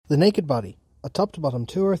The Naked Body, a top-to-bottom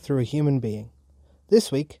tour through a human being.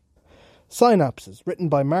 This week, Synapses, written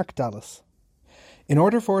by Mark Dallas. In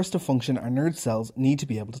order for us to function, our nerve cells need to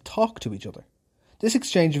be able to talk to each other. This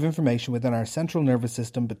exchange of information within our central nervous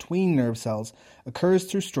system between nerve cells occurs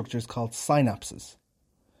through structures called synapses.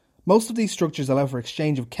 Most of these structures allow for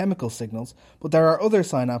exchange of chemical signals, but there are other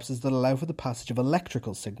synapses that allow for the passage of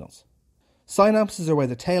electrical signals. Synapses are where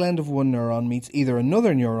the tail end of one neuron meets either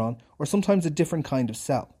another neuron or sometimes a different kind of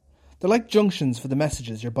cell. They're like junctions for the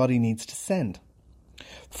messages your body needs to send.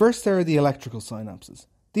 First, there are the electrical synapses.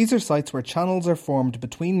 These are sites where channels are formed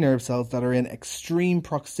between nerve cells that are in extreme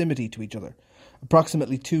proximity to each other,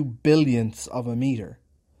 approximately 2 billionths of a meter.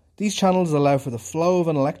 These channels allow for the flow of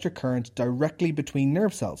an electric current directly between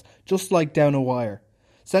nerve cells, just like down a wire,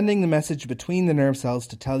 sending the message between the nerve cells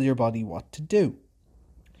to tell your body what to do.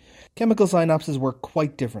 Chemical synapses work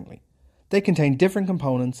quite differently. They contain different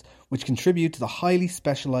components which contribute to the highly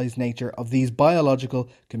specialised nature of these biological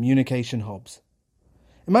communication hubs.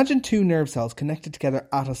 Imagine two nerve cells connected together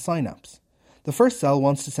at a synapse. The first cell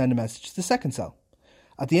wants to send a message to the second cell.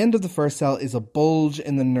 At the end of the first cell is a bulge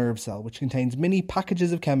in the nerve cell which contains many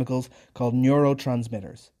packages of chemicals called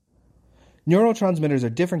neurotransmitters. Neurotransmitters are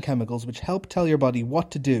different chemicals which help tell your body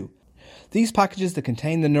what to do. These packages that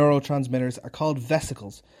contain the neurotransmitters are called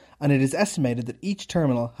vesicles, and it is estimated that each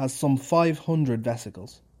terminal has some 500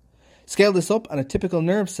 vesicles. Scale this up and a typical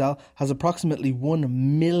nerve cell has approximately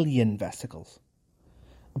 1 million vesicles.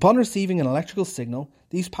 Upon receiving an electrical signal,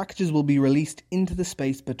 these packages will be released into the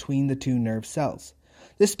space between the two nerve cells.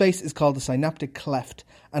 This space is called the synaptic cleft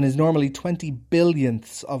and is normally 20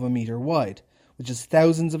 billionths of a meter wide, which is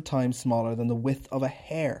thousands of times smaller than the width of a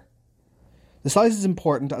hair. The size is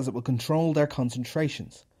important as it will control their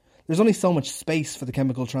concentrations. There's only so much space for the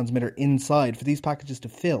chemical transmitter inside for these packages to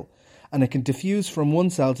fill, and it can diffuse from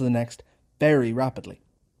one cell to the next very rapidly.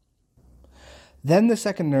 Then the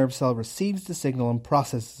second nerve cell receives the signal and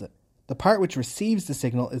processes it. The part which receives the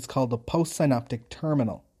signal is called the postsynaptic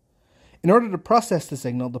terminal. In order to process the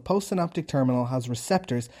signal, the postsynaptic terminal has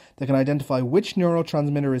receptors that can identify which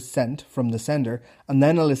neurotransmitter is sent from the sender and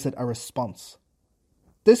then elicit a response.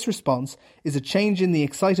 This response is a change in the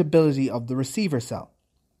excitability of the receiver cell.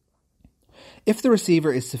 If the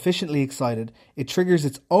receiver is sufficiently excited, it triggers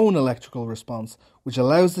its own electrical response, which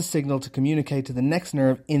allows the signal to communicate to the next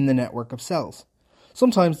nerve in the network of cells.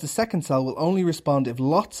 Sometimes the second cell will only respond if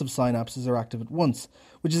lots of synapses are active at once,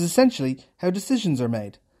 which is essentially how decisions are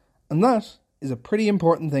made. And that is a pretty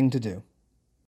important thing to do.